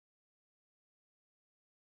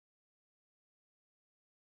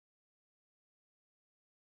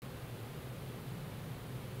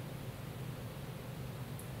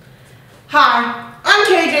Hi, I'm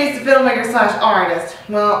KJH the filmmaker slash artist.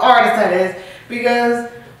 Well, artist that is,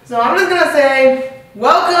 so I'm just gonna say,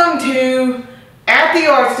 welcome to At the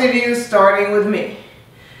Art Studios, starting with me.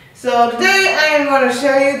 So today I am going to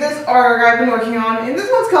show you this artwork I've been working on, and this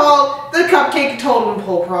one's called the Cupcake Totem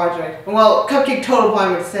Pole project. Well, Cupcake Totem Pole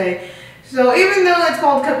I would say. So even though it's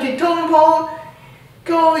called Cupcake Totem Pole,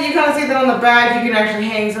 you kind of see that on the back, you can actually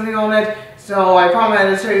hang something on it. So I probably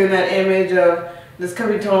had to show you that image of this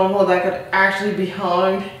Cupcake Totem Pole that could actually be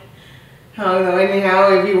hung though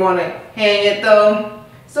anyhow if you want to hang it though.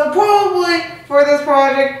 So probably for this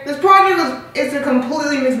project is a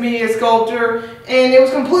completely mixed media sculpture, and it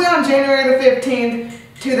was completed on January the 15th,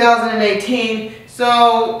 2018.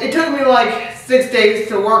 So it took me like 6 days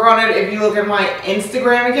to work on it if you look at my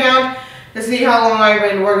Instagram account to see how long I've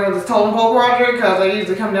been working with this totem pole project, because I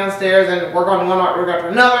usually come downstairs and work on one artwork after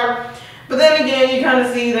another. But then again, you kind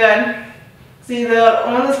of see that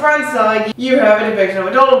on this front side, you have a depiction of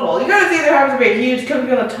a totem pole. You kind of see there happens to be a huge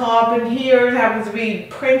cupcake on the top, and here it happens to be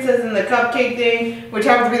Princess and the Cupcake thing, which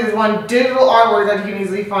happens to be this one digital artwork that you can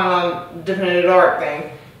easily find on Deviant Art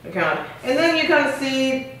thing account. And then you kind of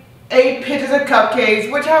see 8 pictures of cupcakes,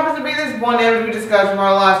 which happens to be this one image we discussed from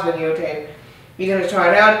our last videotape. You're going to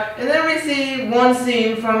try it out. And then we see one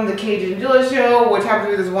scene from the KJH show, which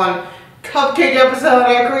happens to be this one cupcake episode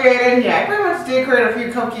I created. Yeah, I pretty much did create a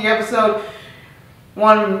few cupcake episodes.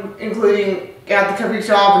 One including at the cupcake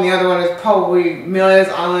shop, and the other one is probably Millions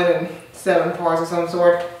Island in 7 parts of some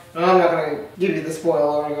sort. I'm not going to give you the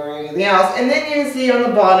spoiler or anything else. And then you can see on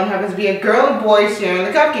the bottom happens to be a girl and boy sharing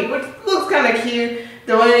the cupcake, which looks kind of cute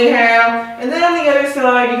though anyhow. And then on the other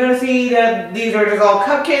side, you're going to see that these are just all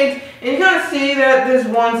cupcakes, and you kind of see that this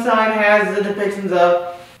one side has the depictions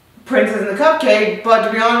of Princess and the Cupcake. But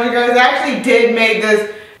to be honest with you guys, I actually did make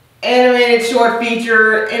this animated short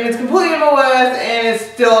feature, and it's completely MOS, and it's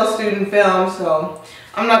still a student film, so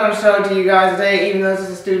I'm not going to show it to you guys today, even though this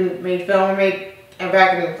is a student-made film I made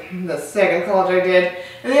back in the second college I did.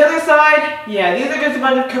 And the other side, yeah, these are just a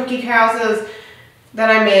bunch of cupcake houses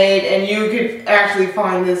that I made, and you could actually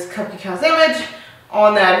find this cupcake house image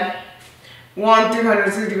on that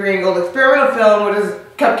 360-degree angled experimental film, which is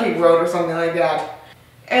Cupcake Road or something like that.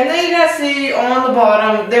 And then you guys see on the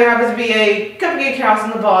bottom, there happens to be a cupcake house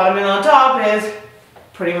on the bottom, and on top is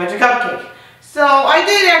pretty much a cupcake. So I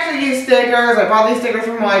did actually use stickers. I bought these stickers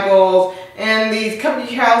from Michael's, and these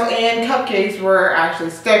cupcake house and cupcakes were actually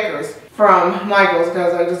stickers from Michael's,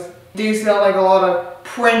 because I just do sell like a lot of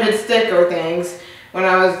printed sticker things when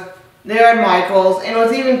I was there at Michael's. And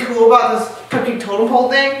what's even cool about this cupcake totem pole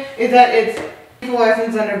thing is that it's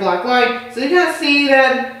fluorescence under black light. So you can see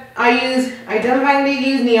that I definitely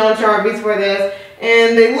use neon Sharpies for this,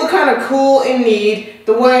 and they look kind of cool and neat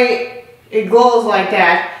the way it glows like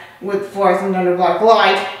that with fluorescent under black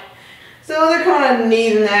light. So they're kind of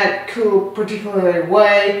neat in that cool particular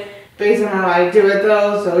way based on how I do it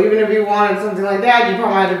though. So even if you wanted something like that, you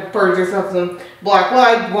probably have to purchase yourself some black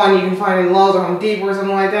light, one you can find in Lowe's or Home Depot or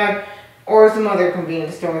something like that, or some other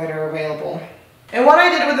convenience store that are available. And what I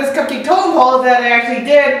did with this cupcake totem pole is that I actually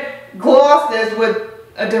did gloss this with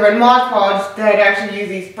a different Mod Podge that actually use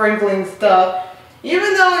these sprinkling stuff.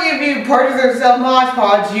 Even though if you purchase yourself Mod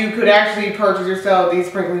Podge, you could actually purchase yourself these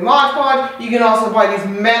sprinkling Mod Podge. You can also buy these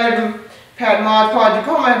matted pad Mod Podge. You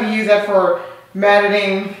probably have to use that for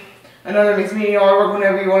matting another mixed media artwork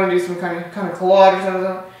whenever you want to do some kind of collage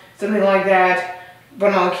or something like that,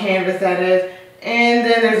 but on canvas that is. And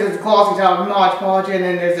then there's this glossy top Mod Podge, and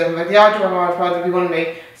then there's like the outdoor Mod Podge if you want to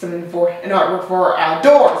make something for an artwork for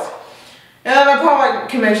outdoors. And I'll probably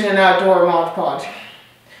commission an outdoor Mod Podge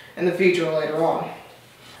in the future later on.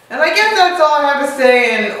 And I guess that's all I have to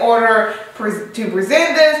say in order to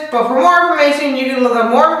present this. But for more information, you can look up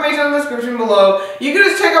more information in the description below. You can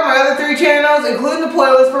just check out my other 3 channels, including the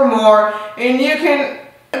playlist for more. And you can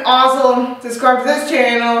also subscribe to this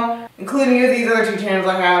channel, including these other 2 channels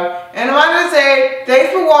I have. And I'm going to say,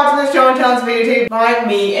 thanks for watching this show and telling this videotape by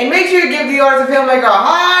me. And make sure you give the artist and filmmaker a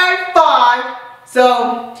high five.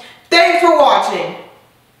 So, thanks for watching.